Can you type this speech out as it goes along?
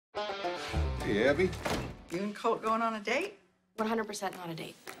Hey, Abby. You and Colt going on a date? 100% not a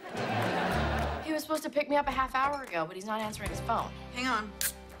date. He was supposed to pick me up a half hour ago, but he's not answering his phone. Hang on.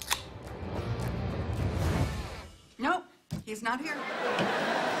 Nope, he's not here.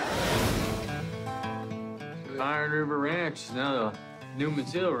 Iron River Ranch is now the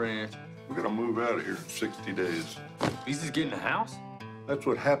Newman's Hill Ranch. We're gonna move out of here in 60 days. He's just getting a house? That's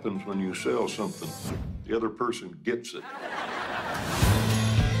what happens when you sell something. The other person gets it.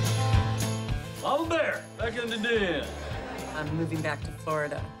 Mama Bear, back in the den. I'm moving back to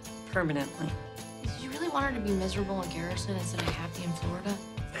Florida permanently. Did you really want her to be miserable in Garrison instead of happy in Florida?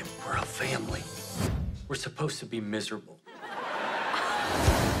 Hey, we're a family. We're supposed to be miserable.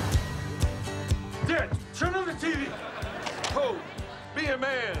 Dad, turn on the TV. Colt, be a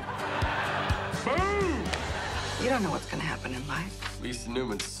man. Boom! You don't know what's gonna happen in life. Lisa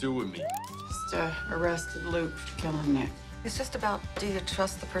Newman's suing me. Just arrested Luke for killing Nick. It's just about, do you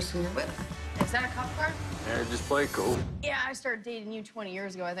trust the person you're with? Is that a cop car? Yeah, just play cool. Yeah, I started dating you 20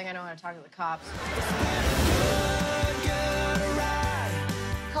 years ago. I think I know how to talk to the cops.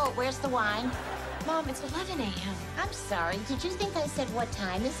 Colt, where's the wine? Mom, it's 11 a.m. I'm sorry. Did you think I said what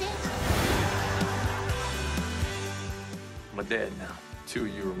time is it? I'm a dad now. 2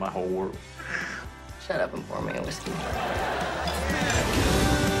 of you are my whole world. Shut up and pour me a whiskey.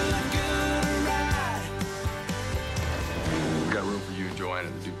 We got room for you and Joanna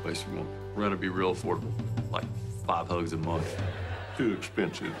in the new place we want. We're gonna be real affordable, like 5 hugs a month. Too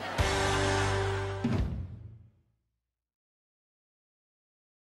expensive.